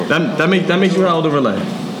That makes you how old in real life?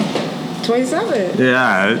 27.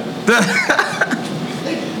 Yeah.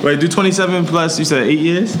 Wait, do 27 plus? You said 8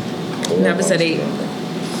 years? Never said 8.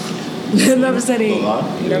 Never said 8.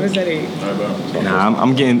 Never said 8. Nah,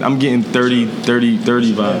 I'm getting 30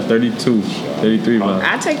 vibes, 32, 33 vibes.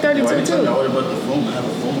 I take 32 too.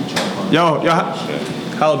 Yo,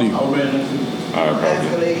 how old are you?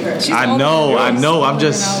 I know. I'm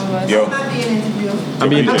just. Yo. I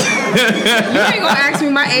mean, You ain't gonna ask me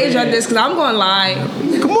my age on this because I'm gonna lie.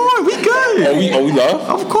 come on, we good. Oh, we love?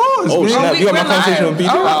 Of course. Oh, man. snap. You got my conversation with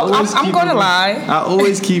PJ? I'm gonna lie. I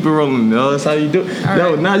always keep it rolling. No, that's how you do it.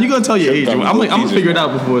 Yo, now you gonna tell your age. I'm gonna figure it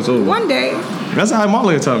out before it's over. One day. That's how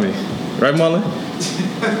Marlon tell me. Right, Marlon?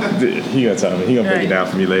 He gonna tell me. He gonna break it down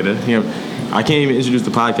for me later. I can't even introduce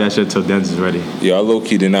the podcast yet till Denz is ready. Yo, I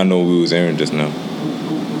low-key did not know we was airing just now.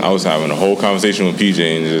 I was having a whole conversation with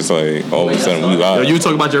PJ and just like all of a sudden we live. Yo, you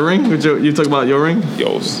talk about your ring? You talk about your ring?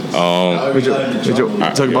 Yo, Talk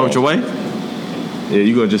about with your wife? Yeah,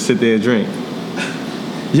 you gonna just sit there and drink.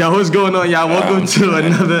 Yo, what's going on, y'all? Welcome to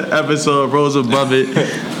another episode of Rose Above It.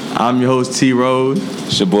 I'm your host, T Rose.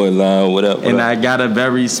 It's your boy Lyle. What up? And I got a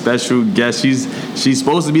very special guest. She's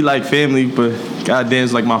supposed to be like family, but goddamn,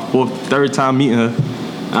 it's like my third time meeting her.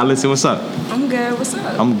 Allison, what's up? I'm good. What's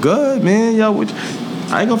up? I'm good, man. Yo,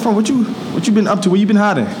 I ain't gonna front. What you been up to? Where you been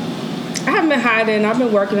hiding? I haven't been hiding. I've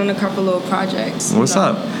been working on a couple little projects. What's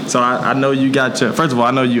up? So I know you got your. First of all,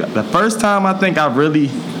 I know you. The first time I think I really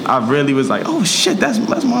was like, oh shit, that's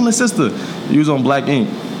Marlon's sister. You was on Black Ink.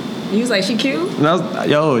 You was like, she cute? And I was,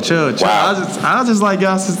 yo, chill. Wow. I was just like, yo,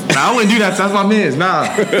 I wouldn't do that. That's my man's. Nah.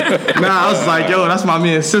 I was like, yo, that's my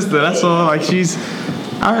man's sister. That's all. Like she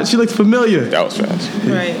looks familiar. That was fast.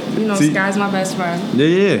 Right. You know, See? Sky's my best friend.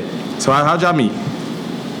 Yeah. So how'd y'all meet?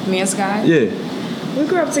 Me and Sky? Yeah. We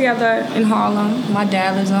grew up together in Harlem. My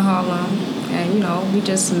dad lives in Harlem. And, you know, we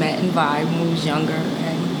just met and vibed when we was younger.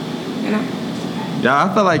 And, you know. Yeah,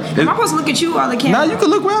 I feel like. Am I supposed to look at you or the camera? Nah, you can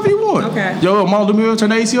look wherever you want. Okay. Yo, Mom, do me turn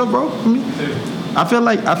the AC up, bro. For me. I feel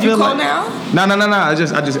like. You cold now? No. I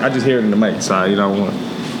just hear it in the mic, so I don't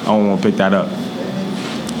want to pick that up.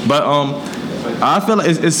 But I feel like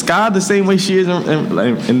is Sky the same way she is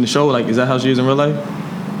in the show? Like, is that how she is in real life?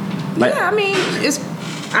 Like, Yeah, I mean,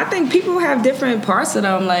 I think people have different parts of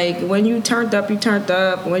them. Like, when you turned up, you turned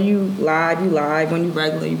up. When you live, you live. When you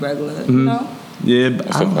regular, you regular. Mm-hmm. You know? Yeah,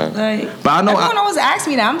 but I know. Everyone always asks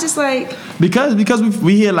me that. I'm just like, because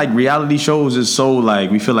we hear like reality shows is so like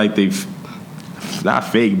we feel like they've not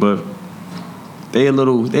fake, but they a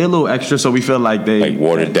little extra, so we feel like they Like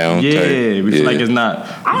watered down. Yeah, type. we feel like it's not.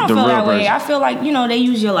 I don't the feel real that way. person. I feel like, you know, they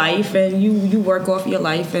use your life and you work off your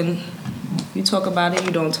life and you talk about it,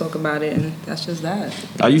 you don't talk about it, and that's just that.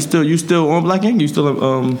 Are you still on Black Ink? You still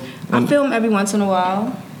I film every once in a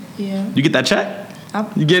while. Yeah. You get that check? I-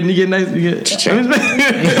 You get nice.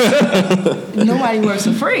 Nobody works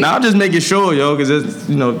for free. Now I'm just making sure, yo, because it's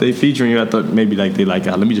if they featuring you, I thought maybe like they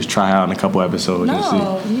let me just try out in a couple episodes. And see.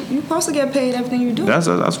 No, you're supposed to get paid everything you do. That's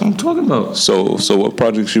what I'm talking about. So what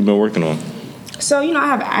projects you been working on? So, you know, I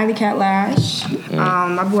have Alley Cat Lash.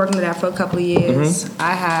 I've been working with that for a couple of years. Mm-hmm.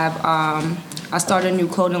 I have, I started a new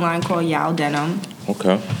clothing line called Yao Denim.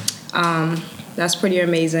 Okay. That's pretty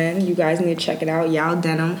amazing. You guys need to check it out,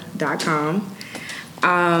 yaodenim.com.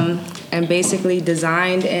 And basically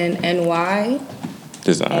designed in NY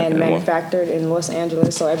and manufactured in Los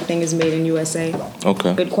Angeles, so everything is made in USA.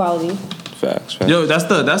 Okay. Good quality. Facts. Yo, that's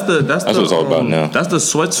what it's all about now. That's the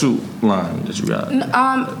sweatsuit line that you got.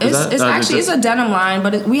 It's a denim line,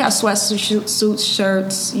 but we have sweatsuits,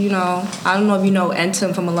 shirts. You know, I don't know if you know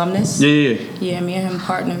Entum from Alumnus. Yeah. Yeah, me and him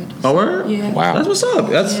partnered. Oh, word? Yeah. Wow. That's what's up.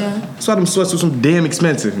 That's why them sweatsuits some damn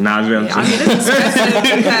expensive. Nah, I mean, it's expensive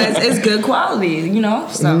because it's good quality. You know,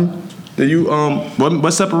 so. Do you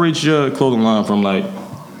what separates your clothing line from like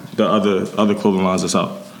the other clothing lines that's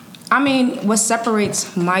out? I mean, what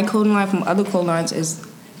separates my clothing line from other clothing lines is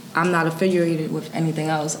I'm not affiliated with anything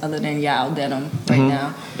else other than Yao Denim right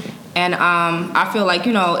now. And I feel like,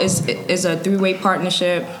 you know, it's a three-way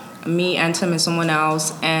partnership, me, Entum, and someone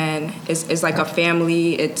else, and it's like a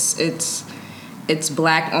family. It's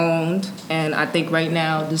Black owned, and I think right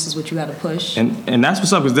now this is what you got to push. And that's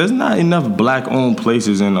what's up, because there's not enough Black owned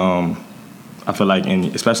places in I feel like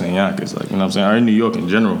especially in Yonkers, like, you know what I'm saying, or in New York in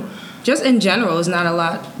general. Just in general, it's not a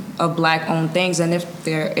lot of Black-owned things. And if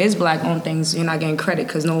there is Black-owned things, you're not getting credit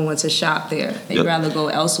because no one wants to shop there. They'd rather go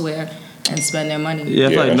elsewhere and spend their money. Yeah, I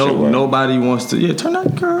feel like nobody wants to. Yeah, turn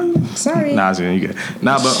that girl. Sorry. Nah, you good.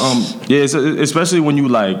 Nah, but especially when you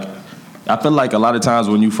like, I feel like a lot of times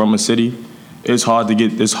when you from a city, it's hard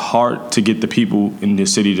to get the people in the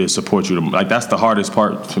city to support you. Like, that's the hardest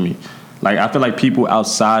part for me. Like I feel like people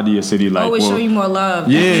outside of your city like Always show you more love.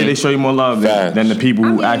 Yeah, they show you more love than the people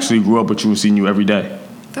who actually grew up with you and seen you every day.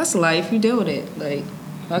 That's life. You deal with it. Like,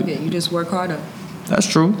 fuck it. You just work harder. That's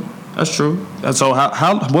true. That's true. And so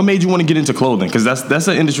what made you want to get into clothing? Because that's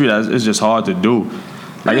an industry that is just hard to do.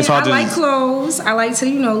 Like it's hard I like clothes. I like to,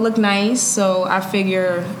 look nice. So I think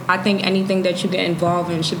anything that you get involved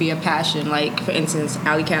in should be a passion. Like, for instance,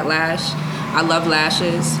 Alley Cat Lash. I love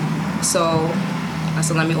lashes. So I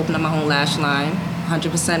said, let me open up my own lash line.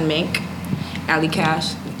 100% mink.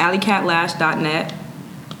 AlleyCatLash.net,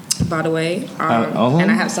 by the way.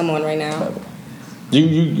 And I have some on right now.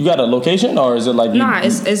 You got a location, or is it like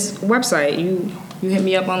it's website. You hit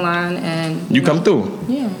me up online and you come through.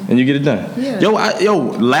 Yeah. And you get it done. Yeah. Yo,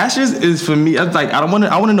 lashes is for me. It's like I want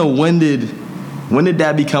to know when did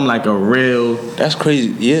that become like a real? That's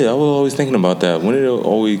crazy. Yeah, I was always thinking about that. When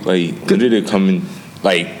did it come in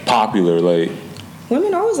like popular? Like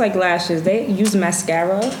women always like lashes. They use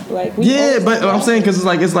mascara. Like but I'm saying because it's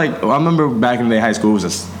like I remember back in the high school it was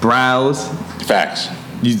just brows. Facts.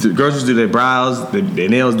 Girls used to do their brows, their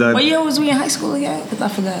nails done. What year was we in high school again? Because I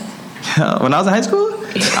forgot. When I was in high school,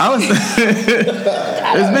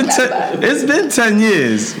 it's been 10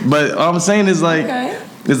 years. But all I'm saying is like,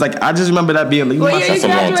 it's like I just remember that being like, what year you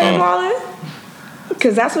graduated, Marlon?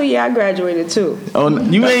 Because that's what year I graduated too. Oh,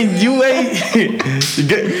 you ain't. You went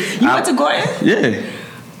to Gordon? Yeah.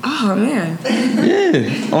 Oh man.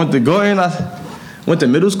 Yeah, I went to Gordon. I went to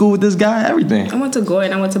middle school with this guy. Everything. I went to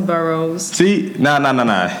Gordon. I went to Burroughs. See, nah.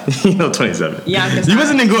 27. Yonkers. You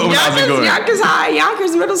wasn't in Gordon when I was in Gordon. Yonkers High,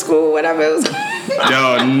 Yonkers Middle School, whatever it was.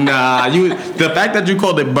 Yo, nah. The fact that you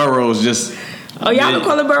called it Burroughs just. Oh, y'all don't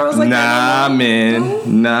call it Burroughs like that? Nah, man.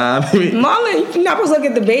 No? Nah. Marlon, you're not supposed to look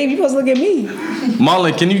at the baby. You're supposed to look at me.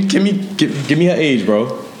 Marlon, give me her age,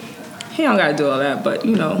 bro? He don't gotta do all that, but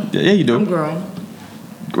Yeah, you do. I'm grown.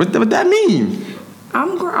 What that mean?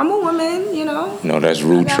 I'm a woman, No, that's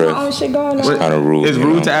rude, I got Trev. my own shit going on. It's kind of rude. It's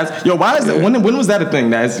rude to ask. Yo, why is that? When was that a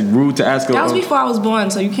thing? That it's rude to ask. That was before I was born,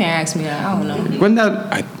 so you can't ask me that. I don't know. When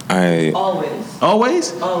that?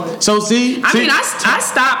 Always. So see. I mean, I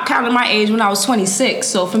stopped counting my age when I was 26.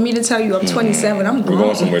 So for me to tell you I'm 27, I'm grown. We're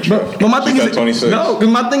going somewhere, Trev. But my thing is 26. No,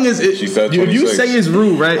 because my thing is She said if you 26. say it's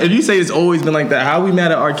rude, right? If you say it's always been like that, how are we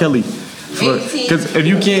mad at R. Kelly? Because if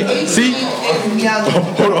you can't see,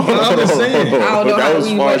 hold on. I'm just saying. I don't know That how was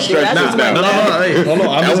we far went there. stretch. That's No. Hey, hold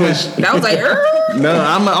on. That was like, No,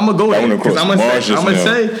 I'm gonna go there because I'm gonna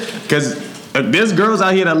say because there's girls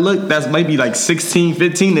out here that's maybe like 16,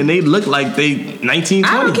 15, and they look like they 19, 20.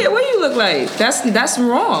 I don't care what you look like. That's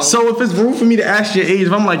wrong. So if it's rude for me to ask your age,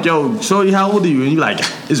 if I'm like, yo, shorty, how old are you? And you're like,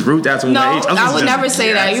 it's rude to ask me my age. I would never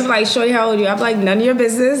say that. You're like, shorty, how old are you? I'm like, none of your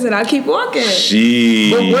business, and I keep walking.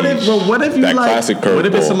 Jeez. But what if you that like? Classic curveball. What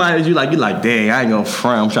if it's somebody that you like, dang, I ain't gonna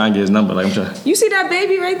front. I'm trying to get his number. Like I'm trying. You see that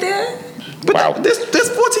baby right there? But Wow. there's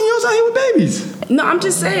 14-year-olds out here with babies. No, I'm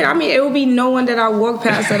just saying. I mean, it would be no one that I walk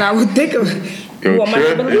past that I would think of. You want my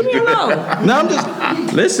number? Leave me alone. No, I'm just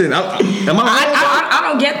listen. Am I wrong? I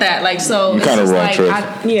don't get that. Like, so You kind of wrong,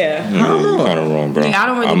 Trev. yeah. I don't know. Kind of wrong, bro. I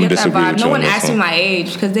don't really I'm get that disagree vibe. with No you one on this asks me my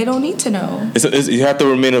age because they don't need to know. You have to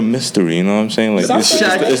remain a mystery. You know what I'm saying? Like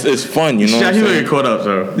it's fun. You know what I'm You ain't saying? get caught up,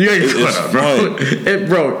 bro. You ain't get It's caught up, bro.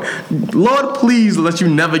 Bro, Lord, please let you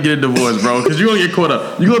never get a divorce, bro, because you're gonna get caught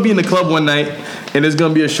up. You're gonna be in the club one night, and there's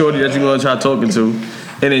gonna be a shorty that you're gonna try talking to.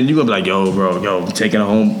 And then you're gonna be like, yo, bro, I'm taking her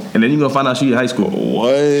home. And then you're gonna find out she in high school.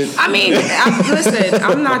 What? I mean, listen,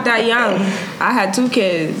 I'm not that young. I had 2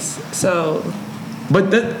 kids, so.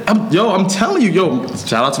 But I'm telling you,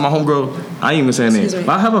 shout out to my homegirl. I ain't even saying Excuse names. me.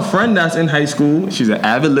 But I have a friend that's in high school. She's an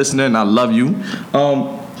avid listener, and I love you.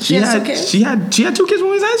 She has 2 kids? She had 2 kids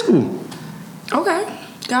when we was in high school. Okay.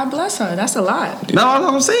 God bless her. That's a lot. No,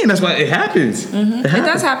 I'm saying that's why it happens. It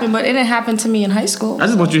does happen, but it didn't happen to me in high school. I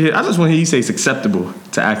just want to hear you say it's acceptable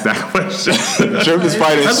to ask that question. Trev is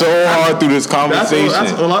fighting so hard through this conversation.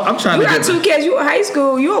 That's all I'm trying You to got get. 2 kids. You in high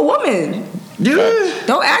school. You a woman. Yeah.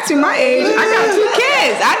 Don't ask me my age. I got 2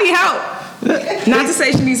 kids. I need help. Not to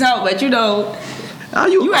say she needs help, but you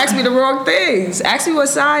asked me the wrong things. Ask me what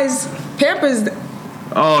size Pampers.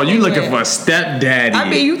 Oh, you looking for a stepdaddy? I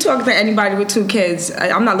mean, you talk to anybody with 2 kids.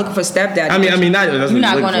 I'm not looking for stepdaddy. I mean, that's what you're you're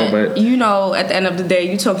not looking for. But at the end of the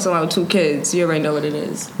day, you talk to someone with 2 kids. You already know what it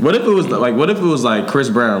is. what if it was like Chris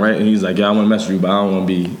Brown, right? And he's like, yeah, I want to mess with you, but I don't want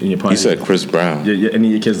to be in your party. He said Chris Brown. Yeah, any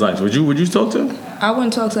of your kids' lives. Would you talk to him? I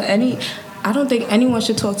wouldn't talk to any. I don't think anyone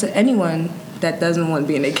should talk to anyone that doesn't want to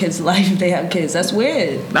be in their kid's life if they have kids. That's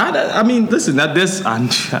weird. I mean, listen, I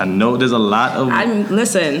know there's a lot of.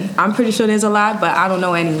 I'm pretty sure there's a lot, but I don't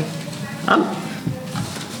know any. I'm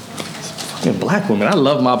fucking black woman. I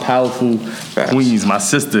love my powerful queens, my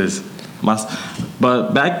sisters.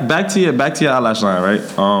 But back to your eyelash line, right?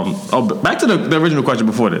 Back to the original question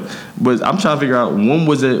before that. I'm trying to figure out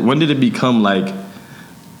when did it become like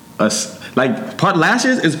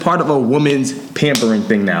lashes is part of a woman's pampering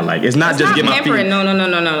thing now. Like it's not just get my pampering. feet.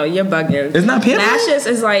 No. You're bugging. It's not pampering. Lashes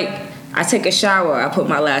is like I take a shower, I put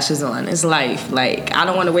my lashes on. It's life. Like I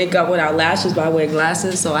don't want to wake up without lashes, but I wear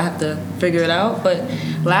glasses, so I have to figure it out. But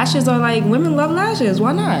lashes are like women love lashes.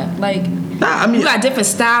 Why not? Like you got different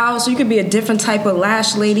styles, so you could be a different type of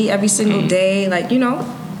lash lady every single day. Like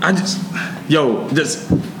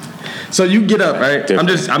So you get up, right?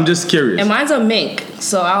 Different. I'm just curious. And mine's a mink,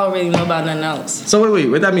 so I don't really know about nothing else. So wait,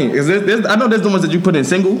 what that mean? Is this? I know there's the ones that you put in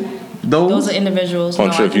single. Those are individuals. On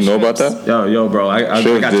Trip, you know about that? Yo, bro, I got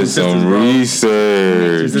Trip two did sisters, some bro.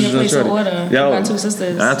 research. You place an order. I got two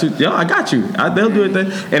sisters. I got you. They'll do it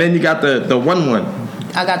then. And then you got the one.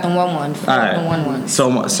 I got the one. All right. The one. So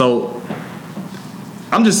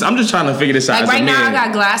I'm just trying to figure this out. Like as a right now, man. I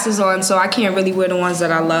got glasses on, so I can't really wear the ones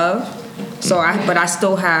that I love. But I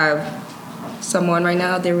still have someone right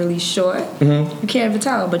now. They're really short. Mm-hmm. You can't even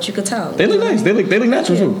tell, but you could tell. They look nice. They look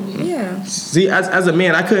natural too. Yeah. See, as a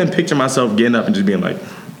man, I couldn't picture myself getting up and just being like,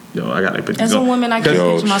 "Yo, I gotta picture." As a woman, I can't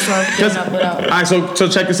picture myself getting up without. All right, so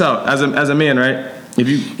check this out. As a man, right?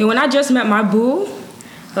 And when I just met my boo,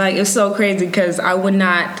 like it's so crazy because I would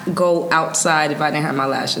not go outside if I didn't have my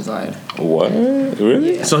lashes on. What?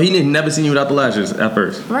 Really? So he never seen you without the lashes at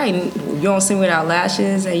first. Right. You don't see me without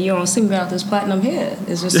lashes, and you don't see me without this platinum hair.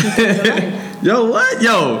 It's just two things alike. Yo, what?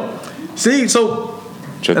 Yo. See, so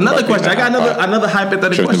another question. I got another hypothetical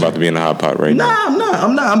Tripp's question. about to be in the hot pot right now. Nah,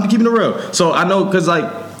 I'm not. I'm keeping it real. So I know, cause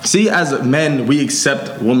as men, we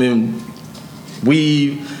accept women,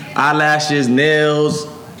 weave, eyelashes, nails,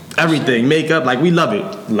 everything, makeup. Like we love it,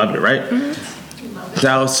 right?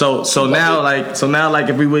 Mm-hmm. So now,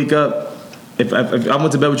 if we wake up, if I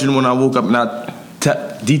went to bed with you when I woke up and I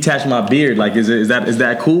detach my beard, like is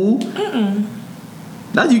that cool? Mm-mm.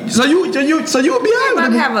 Now you would be I'm about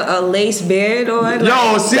to have a lace beard on.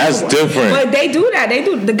 Yo, see, that's different. But they do that.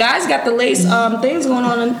 The guys got the lace things going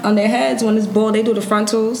on their heads when it's bald. They do the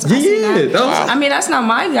frontals. Yeah. I mean, that's not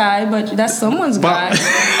my guy, but that's someone's guy.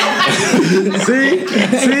 see,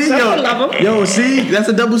 yo, see, that's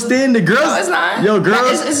a double standard, girls. No, it's not. Yo,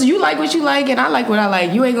 girls, it's you like what you like, and I like what I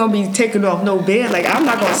like. You ain't gonna be taking off no beard. Like I'm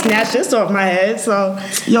not gonna snatch this off my head. So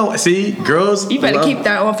yo, see, girls, you better keep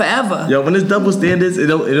that on forever. Yo, when it's double standards, it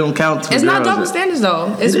don't count. It's not double standards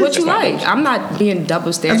though. It's what you like. I'm not being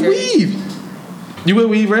double standard. That's weave. You wear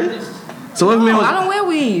weave, right? So what No, I don't wear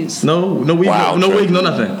weaves. No weave, Wow, no wig, no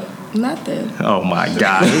nothing. Nothing. Oh my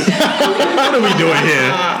God! What are we doing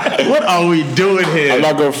here? What are we doing here? I'm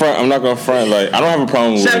not gonna front. Like I don't have a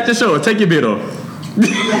problem with. Shaq the show. Take your beard off.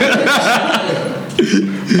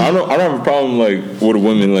 I don't have a problem like with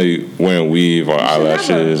women like wearing weave or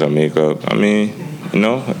eyelashes or makeup. I mean,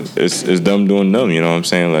 it's them doing them. You know what I'm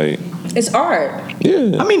saying? Like it's art.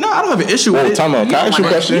 Yeah. I mean, no, I don't have an issue with it. Time out. Can I ask you a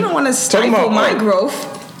question? You don't want to stifle my growth.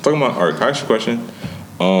 Talking about art. Can I ask you a question?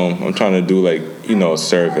 I'm trying to do a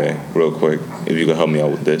survey real quick. If you could help me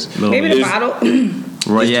out with this. Maybe the bottle.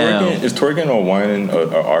 Right, Is twerking or whining a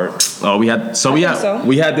art? Oh, we had this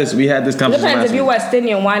conversation. Depends if you're West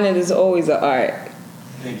Indian, whining is always an art.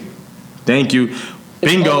 Thank you.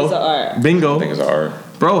 Bingo. It's always an art. Bingo. I think it's art.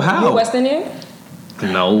 Bro, how? You're West Indian?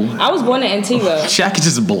 No. I was born in Antigua. Shaq is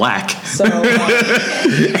just black. So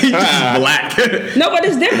He's just black. no, but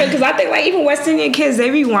it's different because I think like even West Indian kids, they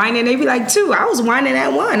be whining. They be like 2. I was whining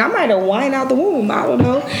at 1. I might have whined out the womb. I don't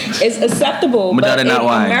know. It's acceptable. But in not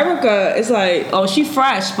whine. America, it's like, oh, she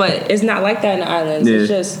fresh, but it's not like that in the islands. Yeah. It's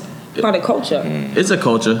just part of culture. It's a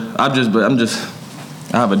culture. I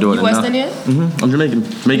have a daughter. You West Indian? Mm-hmm. I'm Jamaican,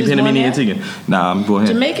 Panamanian, Antiguan. Nah, I'm born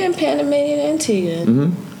here. Jamaican, Panamanian, Antiguan.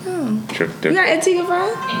 Mm-hmm. Sure. You got Antigua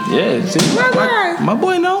friend? Yeah, see, my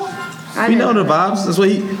boy know. We know the vibes. That's what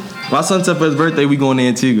my son said for his birthday. We going to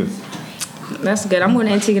Antigua. That's good. I'm going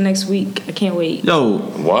to Antigua next week. I can't wait. Yo,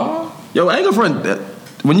 What? Yo, I ain't gonna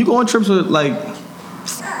front. When you go on trips with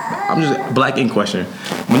I'm just black ink question.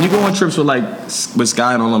 When you go on trips with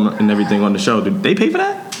Sky and all them and everything on the show, do they pay for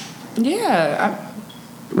that? Yeah.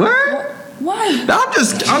 What? Why? I'm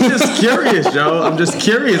just curious, yo. I'm just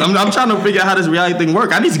curious. I'm trying to figure out how this reality thing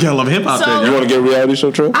work. I need to get a love hip hop So- thing. You want to get a reality show,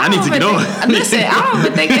 Trip? I need to get on. Listen, I don't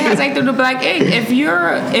even think it has anything to do with black ink. If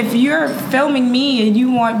you're filming me and you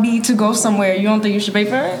want me to go somewhere, you don't think you should pay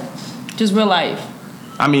for it? Just real life.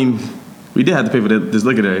 I mean, we did have to pay for this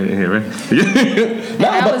liquor in here, right?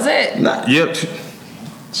 That was it. Yep.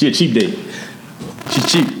 She a cheap date.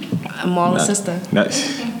 She's cheap. I'm Marlon's sister.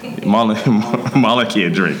 Marlon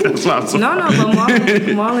can't drink. That's what I'm saying. No, but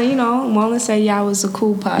Marlon said y'all was a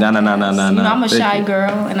cool podcast. No. I'm a shy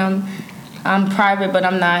girl, and I'm private, but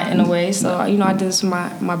I'm not in a way. So I did this for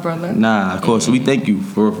my brother. Nah, of course. We thank you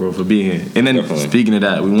for being here. And then speaking of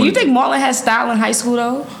that, do you think Marlon had style in high school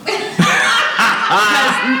though?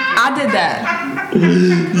 I did that.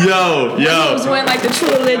 Yo. He was wearing like the True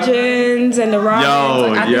Religions and the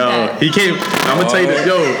Robins. I did that. He came. I'm gonna tell you this.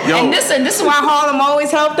 Yo. And listen, this is why Harlem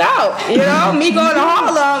always helped out. Me going to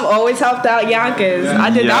Harlem always helped out Yonkers. I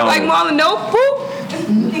did that. I'm like, Marlon, no, boop.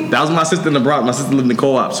 That was my sister in the Bronx. My sister lived in the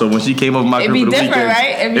co-op, so when she came over my group for the weekend,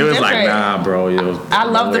 right? It was like, nah, bro. I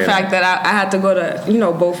love the fact that I had to go to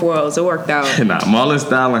both worlds. It worked out. Nah, Marlon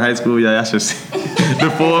style in high school, I should see.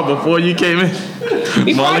 Before you came in.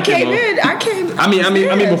 Before I came in. I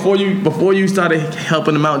mean, before you started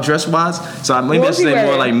helping him out dress wise. So maybe I should say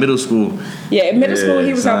more like middle school. Yeah, in middle school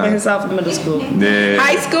he was helping himself in middle school. Yeah.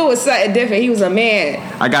 High school was something different. He was a man.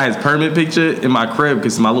 I got his permit picture in my crib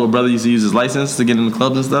because my little brother used to use his license to get in the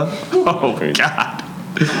clubs and stuff. Oh God.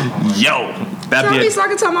 Yo. Tell me so I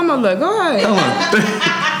can tell my mother. Go ahead.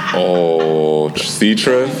 Oh, see,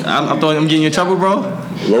 Trev? I'm getting you in trouble, bro.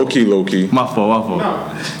 Low key. My fault.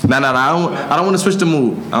 Nah. I don't want to switch the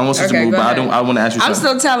mood. I don't want to switch the mood, but I want to ask you something. I'm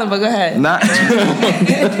still telling, but go ahead.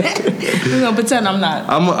 We're gonna pretend I'm not.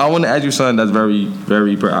 I want to ask you something that's very,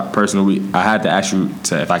 very personal. I had to ask you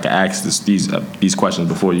if I could ask these questions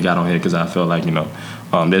before you got on here because I feel like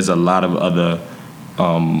there's a lot of other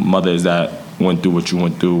mothers that went through what you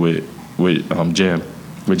went through with Jim,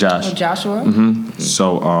 with Josh. With Joshua. Mm-hmm.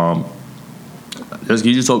 So can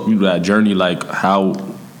you just talk through that journey, like what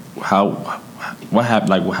happened,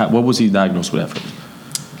 like what was he diagnosed with at first?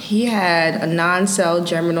 He had a non-cell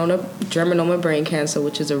germinoma brain cancer,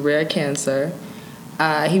 which is a rare cancer.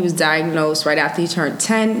 He was diagnosed right after he turned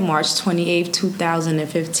 10, March 28th,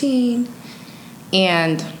 2015.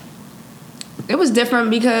 And it was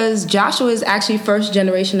different because Joshua is actually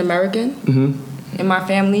first-generation American in my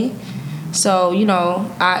family. So,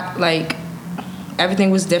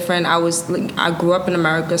 everything was different. I grew up in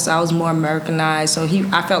America, so I was more Americanized. So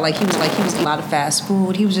I felt like he was a lot of fast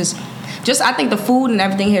food. He was just I think the food and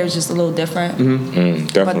everything here is just a little different.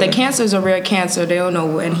 But the cancer is a rare cancer. They don't know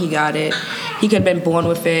when he got it. He could have been born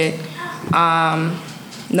with it.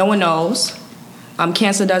 No one knows.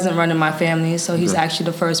 Cancer doesn't run in my family, so he's actually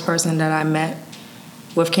the first person that I met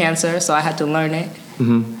with cancer, so I had to learn it.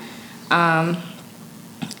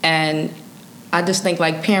 And I just think,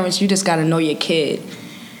 like, parents, you just got to know your kid.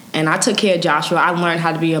 And I took care of Joshua. I learned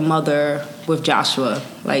how to be a mother with Joshua.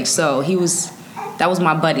 Like, so that was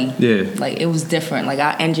my buddy. Yeah. Like, it was different. Like,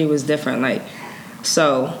 our energy was different. Like,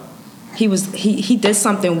 so he did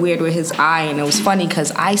something weird with his eye, and it was funny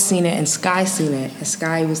because I seen it and Sky seen it. And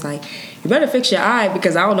Sky was like, you better fix your eye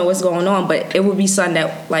because I don't know what's going on. But it would be something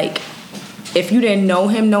that, like, if you didn't know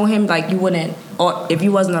him, like, you wouldn't, or if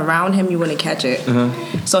you wasn't around him, you wouldn't catch it.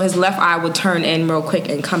 So his left eye would turn in real quick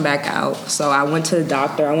and come back out. So I went to the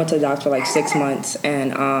doctor. For like 6 months,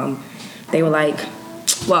 and they were like,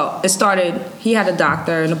 well, it started, he had a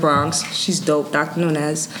doctor in the Bronx. She's dope, Dr.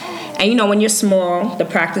 Nunez. And, when you're small, the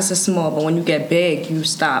practice is small, but when you get big, you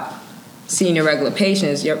stop seeing your regular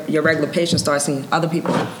patients. Your regular patients start seeing other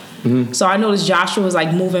people. So I noticed Joshua was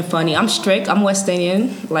like moving funny. I'm strict. I'm West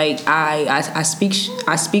Indian. Like I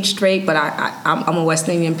speak straight, but I'm a West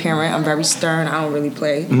Indian parent. I'm very stern. I don't really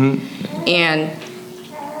play. And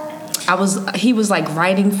he was like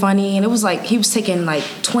writing funny, and it was like he was taking like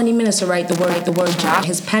 20 minutes to write the word Josh.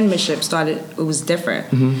 His penmanship it was different.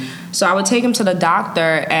 So I would take him to the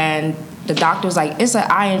doctor, and the doctor was like, it's an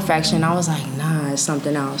eye infection. I was like, nah, it's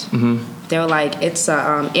something else. They were like, it's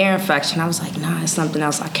a ear infection. I was like, nah, it's something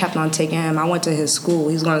else. I kept on taking him. I went to his school.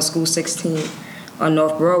 He was going to school 16 on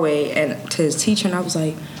North Broadway, and to his teacher, and I was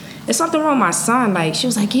like, is something wrong with my son? Like, she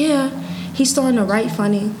was like, yeah, he's starting to write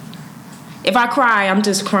funny. If I cry, I'm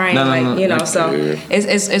just crying, so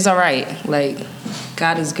it's all right. Like,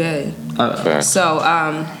 God is good. So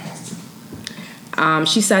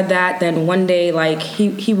she said that. Then one day, like,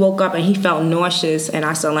 he woke up and he felt nauseous, and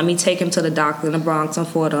I said, let me take him to the doctor in the Bronx on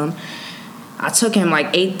Fordham. I took him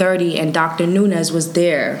like 8:30, and Dr. Nunez was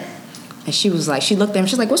there, and she was like, she looked at him,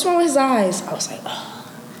 she's like, what's wrong with his eyes? I was like, oh.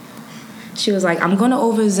 She was like, I'm gonna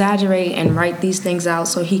over exaggerate and write these things out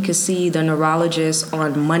so he could see the neurologist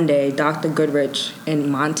on Monday, Dr. Goodrich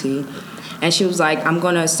in Monty. And she was like, I'm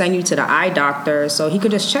gonna send you to the eye doctor so he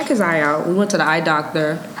could just check his eye out. We went to the eye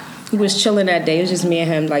doctor. He was chilling that day. It was just me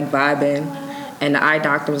and him, like, vibing. And the eye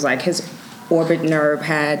doctor was like, his orbit nerve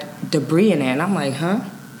had debris in it. And I'm like, huh?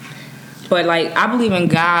 But, like, I believe in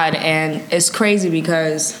God, and it's crazy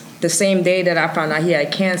because the same day that I found out he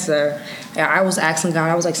had cancer, I was asking God,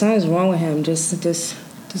 I was like, something's wrong with him.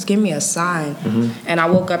 Just give me a sign. And I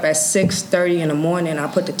woke up at 6:30 in the morning. I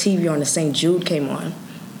put the TV on, the St. Jude came on.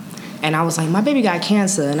 And I was like, my baby got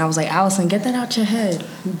cancer. And I was like, Allison, get that out your head.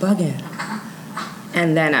 You bugging.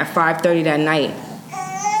 And then at 5:30 that night,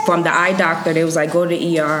 from the eye doctor, they was like, go to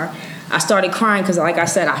the ER. I started crying because, like I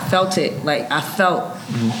said, I felt it. Like,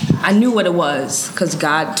 I knew what it was because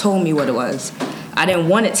God told me what it was. I didn't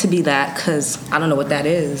want it to be that because I don't know what that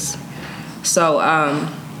is. So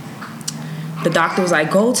the doctor was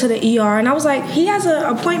like, go to the ER. And I was like, he has an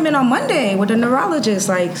appointment on Monday with a neurologist.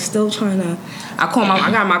 Like, still trying to. I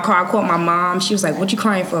got in my car. I called my mom. She was like, what you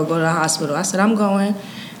crying for? Go to the hospital. I said, I'm going.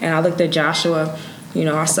 And I looked at Joshua. You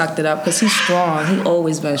know, I sucked it up because he's strong. He's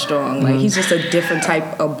always been strong. Like, he's just a different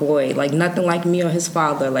type of boy. Like, nothing like me or his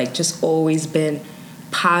father. Like, just always been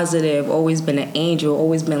positive, always been an angel,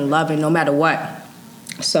 always been loving, no matter what.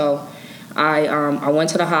 So I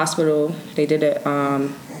went to the hospital. They did a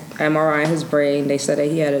MRI in his brain. They said that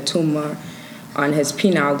he had a tumor on his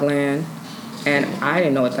pineal gland. And I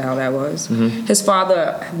didn't know what the hell that was. His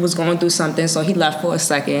father was going through something, so he left for a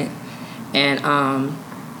second. And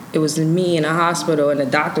it was me in the hospital, and the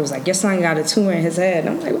doctor was like, your son got a tumor in his head.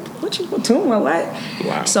 And I'm like, what tumor, what?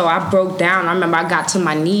 Wow. So I broke down. I remember I got to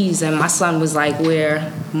my knees, and my son was like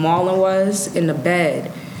where Marlon was in the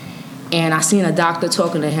bed. And I seen a doctor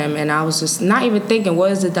talking to him, and I was just not even thinking,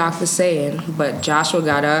 what is the doctor saying? But Joshua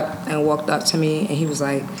got up and walked up to me, and he was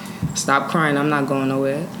like, stop crying, I'm not going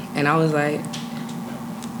nowhere. And I was like,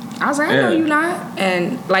 I know you're not.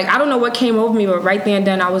 And, like, I don't know what came over me, but right there and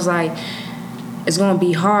then I was like, it's going to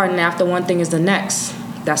be hard, and after one thing is the next.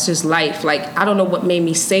 That's just life. Like, I don't know what made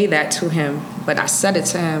me say that to him, but I said it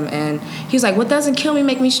to him, and he was like, what doesn't kill me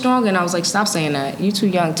make me stronger? And I was like, stop saying that. You too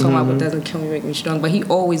young to talk about what doesn't kill me make me strong. But he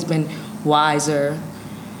always been wiser.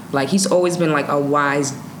 Like, he's always been, like, a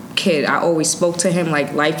wise kid. I always spoke to him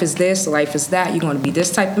like, life is this, life is that. You're going to be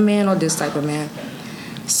this type of man or this type of man.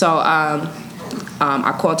 So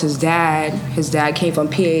I called his dad. His dad came from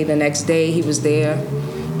PA the next day. He was there.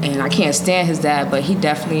 And I can't stand his dad, but he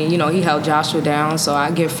definitely, you know, he held Joshua down, so I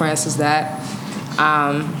give Francis that.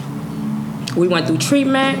 We went through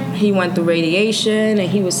treatment. He went through radiation, and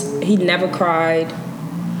he never cried,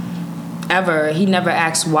 ever. He never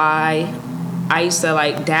asked why. I used to,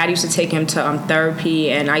 like, Dad used to take him to therapy,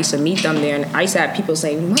 and I used to meet them there, and I used to have people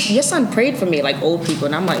saying, your son prayed for me, like old people,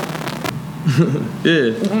 and I'm like,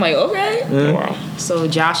 Yeah. I'm like, okay. Yeah. Wow. So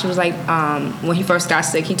Josh was like, when he first got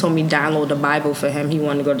sick, he told me to download the Bible for him. He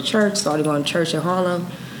wanted to go to church, started going to church in Harlem.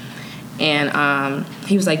 And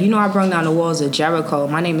he was like, you know, I broke down the walls of Jericho.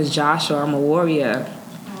 My name is Joshua. I'm a warrior.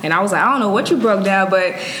 And I was like, I don't know what you broke down,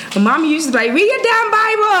 but Mommy used to be like, read your damn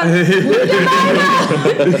Bible. Read your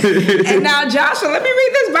Bible. And now, Joshua, let me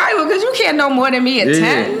read this Bible, because you can't know more than me at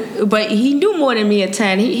 10. But he knew more than me at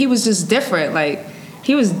 10. He was just different. Like,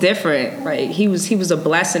 he was different. Like, he was a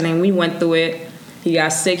blessing, and we went through it. He got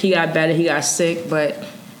sick. He got better. He got sick. But,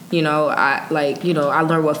 you know, I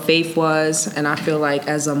learned what faith was, and I feel like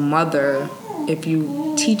as a mother, if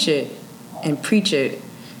you teach it and preach it,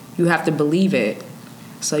 you have to believe it.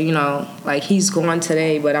 So, you know, like, he's gone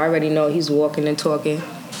today, but I already know he's walking and talking.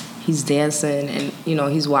 He's dancing, and, you know,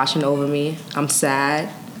 he's watching over me. I'm sad.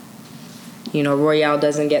 You know, Royale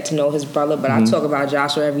doesn't get to know his brother, but I talk about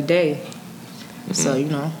Joshua every day. So, you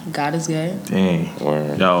know, God is good. Dang.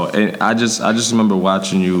 Word. Yo, and I just remember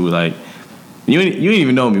watching you, like, you didn't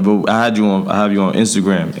even know me, but I have you on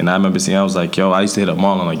Instagram, and I remember seeing, I was like, yo, I used to hit up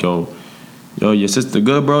Marlon, like, yo, your sister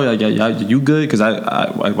good, bro? Like, you good? Because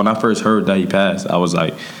I when I first heard that he passed, I was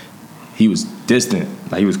like, he was distant,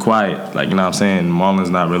 like, he was quiet, like, you know what I'm saying? Marlon's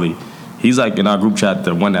not really, he's like in our group chat,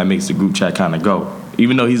 the one that makes the group chat kind of go.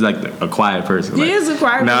 Even though he's like a quiet person. He like, is a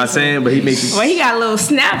quiet person. You know what I'm saying? But he makes it. Well, he got a little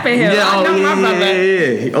snap in him. I know my brother.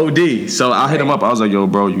 Yeah. OD. So I hit him up. I was like, yo,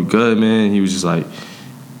 bro, you good, man? He was just like,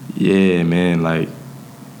 yeah, man. Like,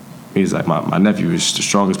 he's like, my nephew is the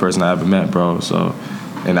strongest person I ever met, bro. So,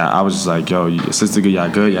 and I was just like, yo, your sister good? Y'all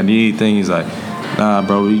good? Y'all need anything? He's like, nah,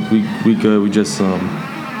 bro, we good. We just, he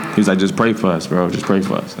was like, just pray for us, bro. Just pray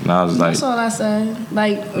for us. And I was like. That's all I said.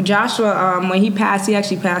 Like, Joshua, when he passed, he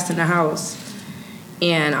actually passed in the house.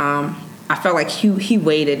 And I felt like he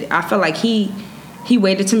waited. I felt like he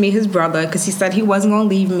waited to meet his brother, because he said he wasn't going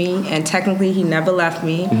to leave me, and technically he never left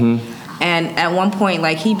me. And at one point,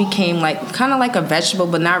 like, he became like kind of like a vegetable,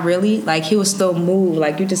 but not really. Like, he would still move.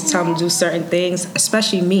 Like, you just tell him to do certain things,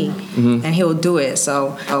 especially me, and he'll do it.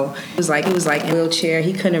 So he was like in a wheelchair.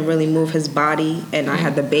 He couldn't really move his body. And I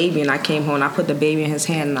had the baby, and I came home, and I put the baby in his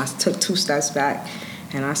hand, and I took 2 steps back.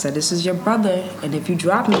 And I said, this is your brother, and if you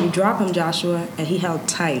drop me, you drop him, Joshua. And he held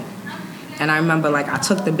tight. And I remember, like, I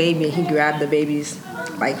took the baby, and he grabbed the baby's,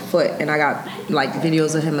 like, foot, and I got, like,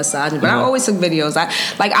 videos of him massaging. But I always took videos.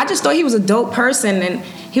 I just thought he was a dope person, and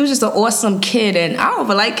he was just an awesome kid. And I don't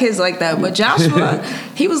even like kids like that. But Joshua,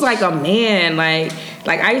 he was like a man. Like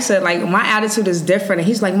I used to, like, my attitude is different. And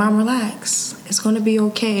he's like, Mom, relax. It's going to be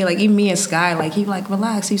okay. Like, even me and Sky, like, he like,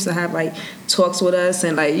 relax. He used to have, like, talks with us.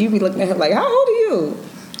 And, like, you be looking at him like, how old are you?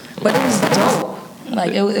 But it was dope.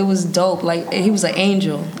 Like, it was dope. Like, he was an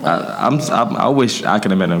angel. I wish I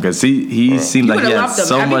could have met him because he seemed like he had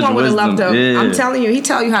so much Everyone would have wisdom. loved him. Yeah. I'm telling you, he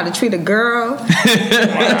tell you how to treat a girl.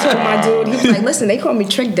 I told my dude, he was like, listen, they call me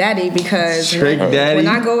Trick Daddy because when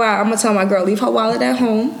I go out, I'm going to tell my girl, leave her wallet at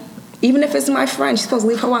home. Even if it's my friend, she's supposed to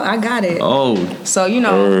leave her wallet. I got it. Oh. So, you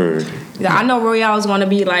know, I know Royale's going to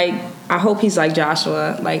be like, I hope he's like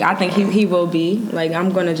Joshua. Like, I think he will be. Like,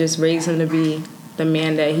 I'm going to just raise him to be the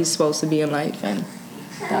man that he's supposed to be in life. And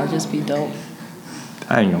that'll just be dope.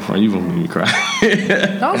 I ain't gonna front. You gonna make me cry.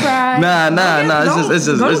 Don't cry. Nah. It's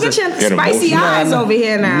just. Don't get your spicy eyes over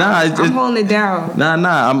here now. I'm holding it down.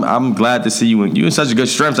 Nah. I'm glad to see you. You in such a good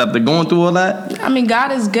strength after going through all that. I mean,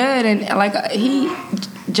 God is good, and like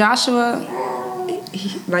Joshua,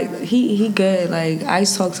 he good. Like, I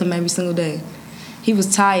used to talk to him every single day. He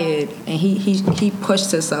was tired, and he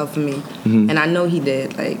pushed himself for me, and I know he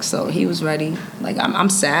did. Like, so he was ready. Like, I'm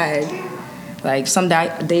sad. Like, some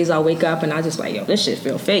days I wake up and I just like, yo, this shit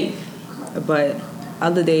feel fake. But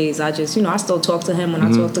other days I just, I still talk to him when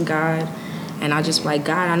I talk to God. And I just like,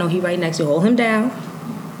 God, I know he right next to you. Hold him down.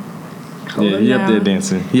 He up there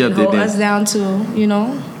dancing. Hold us down too,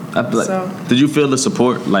 I feel like, did you feel the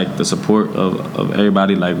support of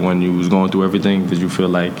everybody, like, when you was going through everything? Did you feel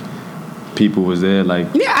like people was there?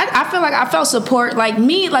 Like, yeah, I feel like I felt support. Like,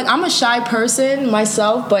 me, like, I'm a shy person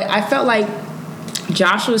myself, but I felt like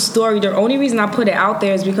Joshua's story, the only reason I put it out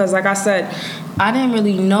there is because, like I said, I didn't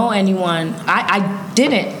really know anyone. I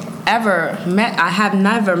have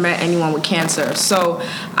never met anyone with cancer. So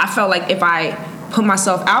I felt like if I put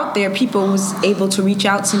myself out there, people was able to reach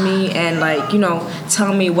out to me and, like,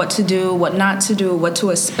 tell me what to do, what not to do, what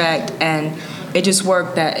to expect. And it just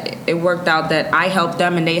worked out that I helped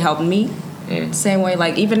them and they helped me. Same way,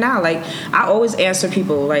 like, even now, like, I always answer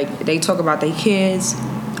people. Like, they talk about their kids,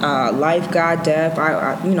 life, God, death.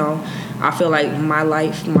 I feel like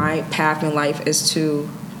my path in life is to,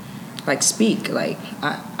 like, speak. Like,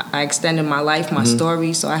 I extended my life, my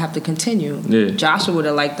story, so I have to continue. Yeah. Joshua would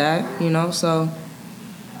have liked that, so,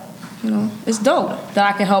 it's dope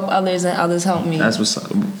that I can help others and others help me. That's what's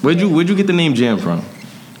up. Where'd you get the name Jam from?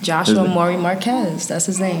 Joshua Maury Marquez. That's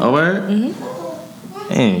his name. Oh, word?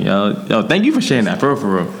 Dang, yo, thank you for sharing that, for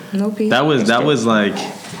real. No peace. That was like,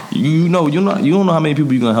 you don't know how many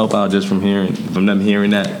people you're gonna help out just from them hearing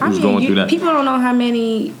that who's going through that. People don't know how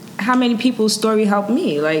many people's story helped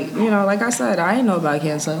me. Like, like I said, I didn't know about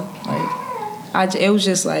cancer. Like, it was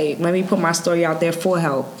just like, let me put my story out there for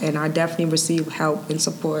help, and I definitely received help and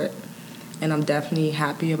support, and I'm definitely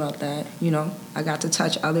happy about that. I got to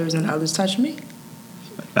touch others, and others touched me.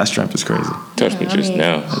 That strength is crazy. Touch me just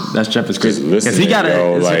now. That strength is crazy. Just listening,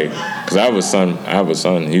 because I have a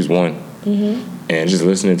son. He's 1. And just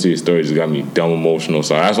listening to your story just got me dumb emotional.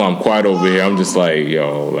 So that's why I'm quiet over here. I'm just like,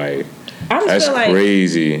 yo, like, that's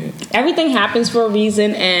crazy. Like everything happens for a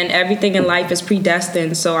reason, and everything in life is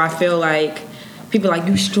predestined. So I feel like people are like,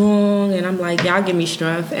 you strong, and I'm like, y'all give me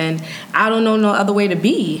strength, and I don't know no other way to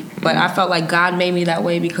be. But I felt like God made me that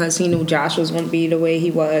way because he knew Joshua was going to be the way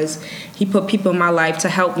he was. He put people in my life to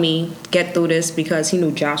help me get through this because he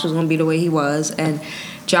knew Joshua was going to be the way he was. And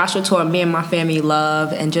Joshua taught me and my family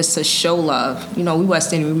love and just to show love. We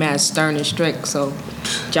West Indian, we mad stern and strict. So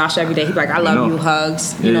Josh every day, he'd be like, I love you,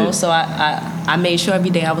 hugs. So I made sure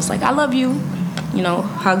every day I was like, I love you.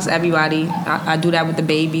 Hugs everybody. I do that with the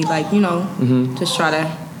baby, like, just try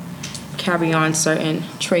to carry on certain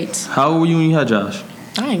traits. How old were you when you had Josh?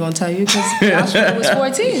 I ain't gonna tell you because Joshua was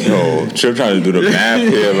 14. Yo, Trip trying to do the math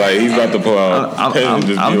here. Like, he's about to pull out. I'm trying to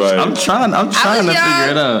figure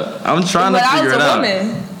it out. I'm trying to figure it out.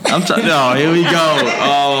 Woman. Oh, here we go.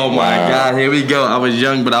 Oh my God, here we go. I was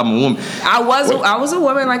young, but I'm a woman. I was a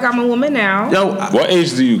woman, like I'm a woman now. Yo, what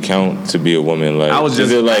age do you count to be a woman? Like, I was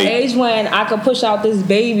just like age when I could push out this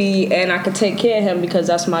baby and I could take care of him because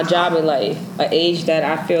that's my job in life. An age that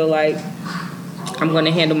I feel like I'm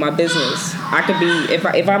gonna handle my business. I could be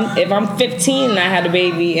if I'm 15 and I had a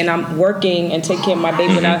baby and I'm working and take care of my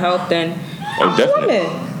baby without help, then I'm a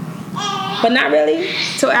woman. But not really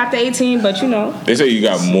till after 18. But they say you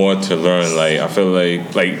got more to learn. Like, I feel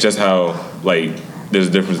like just how, like, there's a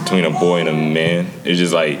difference between a boy and a man. It's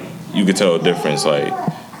just like you could tell a difference. Like,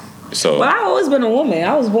 so. Well, I've always been a woman.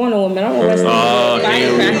 I was born a woman. I'm a West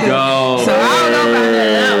Indian. Here we go. So I don't know about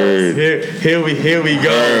that else. Here we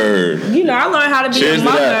go. You know, I learned how to be a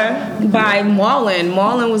mother by Marlon.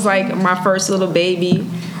 Marlon was like my first little baby.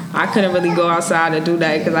 I couldn't really go outside and do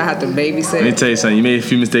that because I had to babysit. Let me tell you something. You made a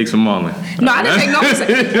few mistakes with Marlon. No, I didn't make no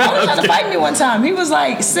mistakes. Marlon was trying to fight me one time. He was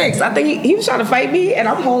like 6. I think he was trying to fight me, and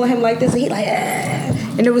I'm holding him like this, and he like,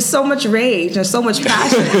 and there was so much rage and so much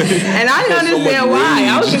passion, and I didn't understand why.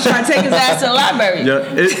 I was just trying to take his ass to the library.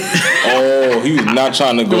 Yeah, he was not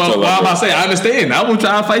trying to go to the library. I'm about to say, I understand. I was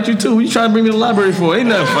trying to fight you too. What you trying to bring me to the library for? Ain't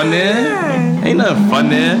nothing fun there. Ain't nothing fun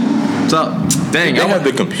there. So, dang, they had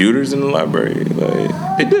the computers in the library.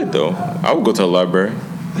 Like, it did though. I would go to the library.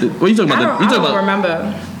 What are you talking about? I don't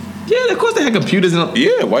remember. Yeah, of course they had computers.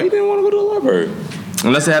 Yeah, why you didn't want to go to the library?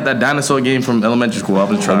 Unless they had that dinosaur game from elementary school. I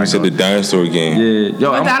was trying. You said the dinosaur game. Yeah,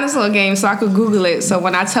 yo, the dinosaur game, so I could Google it. So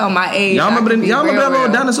when I tell my age, y'all remember that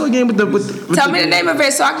little dinosaur game with the tell me the name of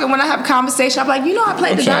it, so I can when I have a conversation, I'm like, I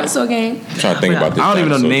played the dinosaur game. I'm trying to think about this. I don't even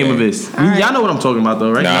know the name of this. Y'all know what I'm talking about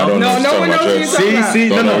though, right? Nah, no one knows what you're talking about. See,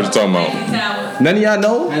 don't know what you're talking about. None of y'all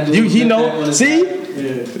know. He know. See.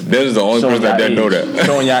 This is the only person that didn't know that.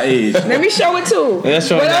 Showing y'all age. Let me show it too. Yeah,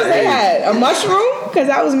 what else they had? A mushroom? Because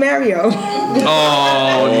that was Mario.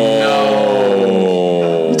 Oh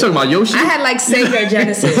no! You talking about Yoshi? I had like Sega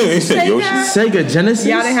Genesis. Sega Genesis?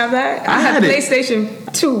 Y'all didn't have that? I had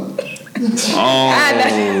PlayStation 2. Oh.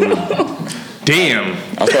 Damn.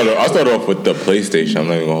 I started off with the PlayStation. I'm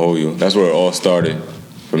not even gonna hold you. That's where it all started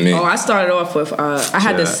for me. Oh, I started off with I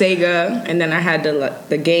had the Sega, and then I had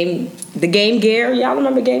the Game Gear. Y'all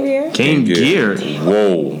remember Game Gear? Game Gear.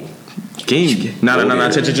 Whoa. Game Gear. No.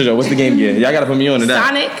 What's the Game Gear? Y'all gotta put me on to that.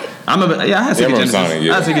 Sonic. I remember. Yeah, I had Sega Genesis. Sonic,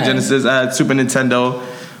 yeah. I had Sega Genesis. I had Super Nintendo.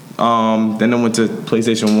 Then I went to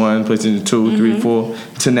PlayStation 1, PlayStation 2, 3, 4,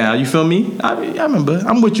 to now. You feel me? I remember.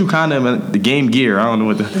 I'm with you kind of the Game Gear. I don't know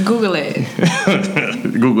what the... Google it.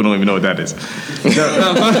 Google don't even know what that is.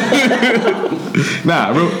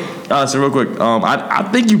 So real quick. I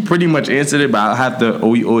think you pretty much answered it, but I have to...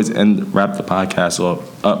 we always wrap the podcast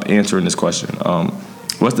up answering this question.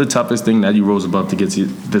 What's the toughest thing that you rose above to get to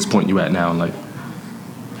this point you at now in life?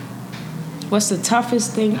 What's the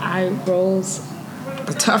toughest thing I rose...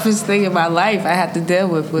 The toughest thing in my life I had to deal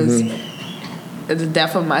with was the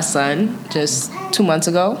death of my son just 2 months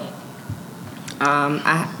ago.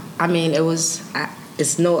 I mean,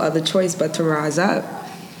 it's no other choice but to rise up.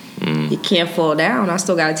 You can't fall down. I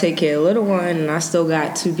still got to take care of the little one, and I still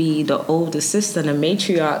got to be the older sister, the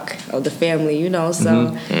matriarch of the family,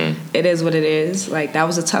 so it is what it is. Like, that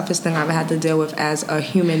was the toughest thing I've had to deal with as a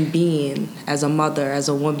human being, as a mother, as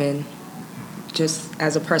a woman, just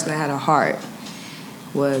as a person that had a heart.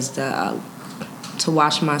 Was to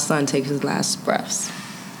watch my son take his last breaths.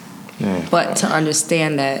 Yeah. But to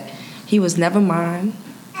understand that he was never mine.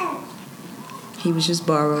 He was just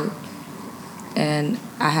borrowed. And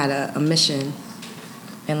I had a mission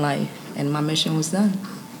in life. And my mission was done.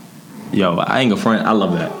 Yo, I ain't gonna front. I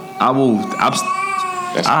love that. I love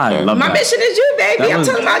that. My mission is you, baby. I'm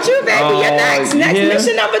talking about you, baby. You're next.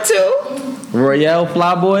 Mission number 2. Royale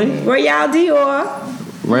Flyboy. Royale Dior.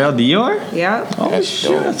 Royale Dior? Yeah. Oh,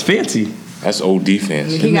 shit. That's fancy. That's OD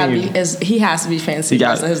fancy. He has to be fancy the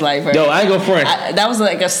rest of his life. Right? Yo, I ain't gonna front. That was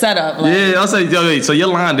like a setup. Like, yeah, I'll say, so your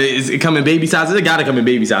line, is it come in baby sizes? It gotta come in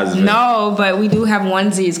baby sizes. Right? No, but we do have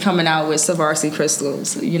onesies coming out with Swarovski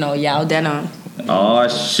crystals. Yao denim. Oh,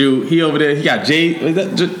 shoot. He over there, he got jade.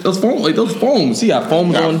 Those foams. He got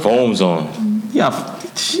foams on. Foams on. Yeah.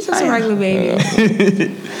 He's just a regular baby.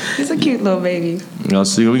 He's a cute little baby.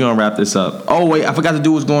 So we're gonna wrap this up. Oh wait, I forgot to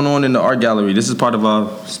do what's going on in the art gallery. This is part of our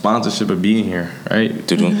sponsorship of being here, right?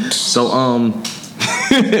 Mm-hmm. So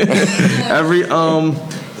every oh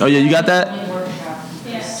yeah, you got that?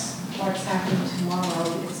 Yes. Art's happening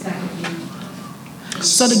tomorrow. It's not gonna be.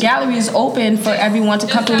 So the gallery is open for everyone to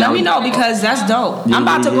come through. Let me know because that's dope. I'm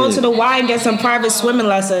about to go to the Y and get some private swimming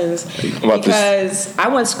lessons because I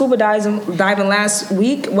went scuba diving last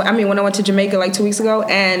week. I mean, when I went to Jamaica like 2 weeks ago,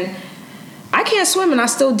 and I can't swim, and I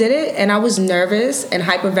still did it, and I was nervous and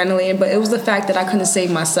hyperventilating, but it was the fact that I couldn't save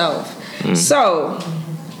myself. So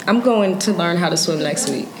I'm going to learn how to swim next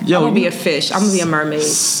week. I'm gonna be a fish. I'm gonna be a mermaid.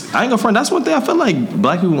 I ain't gonna front. That's one thing I feel like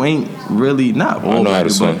black people ain't really not. I don't know how to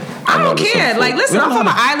swim. I don't care. Like, listen, I'm from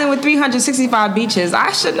an island with 365 beaches.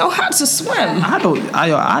 I should know how to swim. I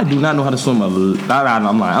do not know how to swim. I'm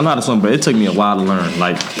lying. I know how to swim, but it took me a while to learn.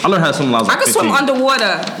 Like, I learned how to swim when I was like 15. I can swim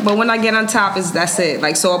underwater, but when I get on top, that's it.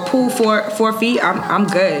 Like, so a pool 4 feet, I'm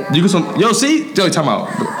good. You can swim. Yo, see? Joey, time out.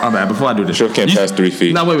 My bad. Before I do this. Sure can't pass 3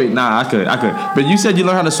 feet. No, wait. Nah, I could. But you said you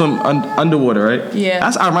learned how to swim underwater, right? Yeah.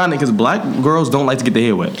 That's ironic because black girls don't like to get their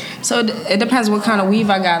hair wet. So it depends what kind of weave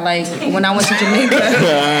I got. Like, when I went to Jamaica,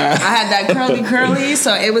 I had that curly,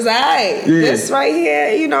 so it was alright. Yeah. This right here,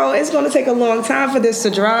 it's going to take a long time for this to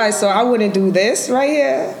dry, so I wouldn't do this right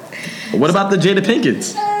here. What about the Jada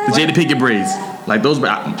Pinkett? Jada Pinkett braids. Like those,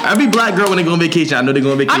 every black girl when they go on vacation, I know they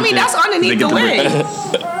go on vacation. I mean, that's underneath the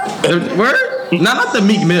wig. Word? Not the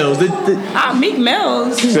Meek Mills. Meek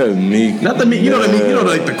Mills. She said Meek. Not the Meek. You know the Meek. You know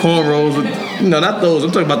like the cornrows. Not those.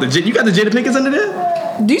 I'm talking about the. You got the Jada Pinkett's under there?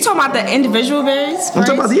 Do you talking about the individual braids? I'm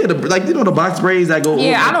talking about the box braids that go.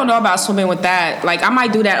 Yeah, I don't know about swimming with that. Like I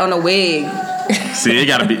might do that on a wig. See, it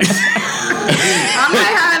gotta be. I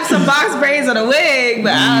might have some box braids on a wig,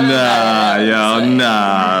 but nah.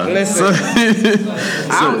 Listen,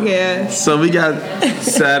 I don't care. So we got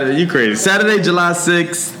Saturday. You crazy? Saturday, July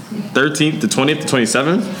 6th, 13th to 20th to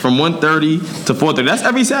 27th, from 1:30 to 4:30. That's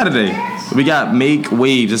every Saturday. We got Make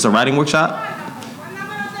Waves. It's a writing workshop.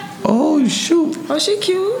 Oh shoot. Oh, she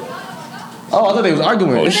cute. Oh, I thought they was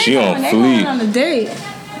arguing. Oh, she on fleek. On a date.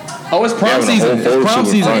 Oh, it's prom season. It's prom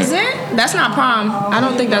season. Is it? That's not prom. I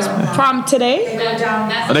don't think that's prom today.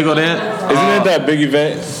 Oh, they go there? Isn't it that big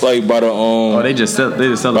event like by the they just sell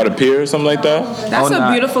by the pier or something like that? That's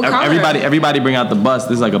a beautiful color. Everybody bring out the bus.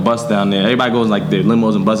 There's like a bus down there. Everybody goes like their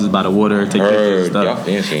limos and buses by the water, take pictures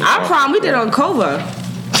and stuff. Our prom we did on Cova.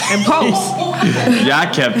 And Post.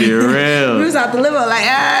 Y'all kept it real. We was out the limo like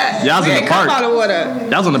y'all was in the park. Out of water.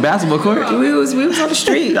 Y'all was on the basketball court. We was on the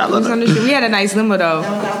street. We had a nice limo though.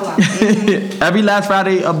 Every last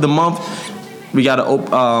Friday of the month, we got an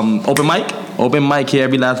open mic. Open mic here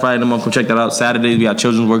every last Friday of the month. Go check that out. Saturdays we got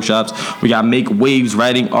children's workshops. We got Make Waves,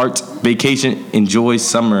 writing, art, vacation, enjoy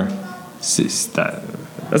summer.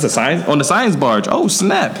 That's a science on the science barge. Oh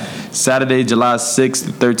snap! Saturday, July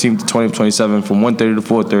 6th, 13th to 20th, 27th, from 1:30 to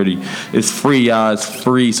 4:30. It's free, y'all. It's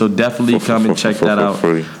free, so definitely come and check that out.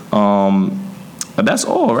 But that's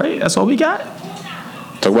all, right? That's all we got.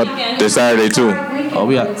 Talk about this Saturday too.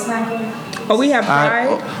 We have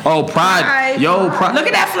Pride. Pride. Yo, Pride. Look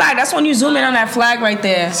at that flag. That's when you zoom in on that flag right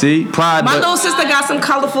there. See, Pride. My little sister got some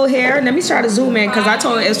colorful hair. Let me try to zoom in because I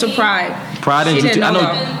told her it's for Pride. Pride and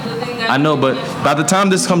Juneteenth. I know, but by the time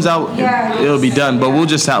this comes out, it'll be done. But we'll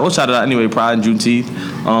shout it out anyway. Pride and Juneteenth.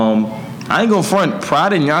 I ain't gonna front.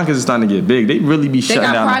 Pride in Yonkers is starting to get big. They really be shutting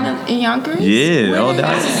down. They got Pride in Yonkers? Yeah, all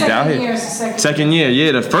down here. Second year,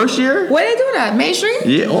 yeah. The first year? Where they do that? Main Street?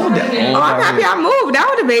 Yeah, all down. I'm happy I moved. That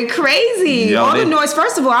would have been crazy. All the noise.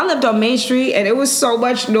 First of all, I lived on Main Street, and it was so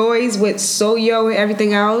much noise with Soyo and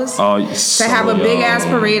everything else. Oh, to have a big ass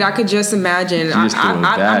parade, I could just imagine.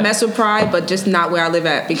 I mess with Pride, but just not where I live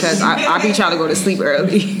at because I be trying to go to sleep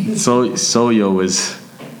early. Soyo is.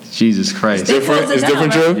 Jesus Christ. It's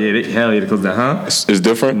different, Joe? Yeah, hell yeah, they closed down, huh? It's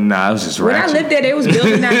different? Nah, it was just ratchet. When I lived there, they was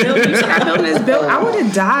building that building. So that building is built. I would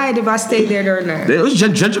have died if I stayed there during that. It was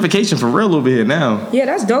gentrification for real over here now. Yeah,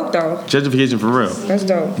 that's dope, though. Gentrification for real. That's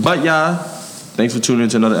dope. But, y'all, thanks for tuning in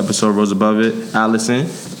to another episode of Rose Above It. Allison,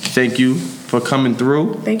 thank you for coming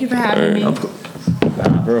through. Thank you for having me.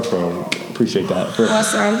 Bro, appreciate that.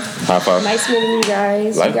 Awesome. High five. Nice meeting you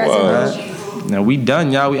guys. Likewise. Now we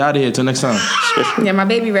done, y'all. We out of here. Till next time. Yeah, my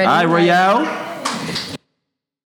baby ready. All right, Royale.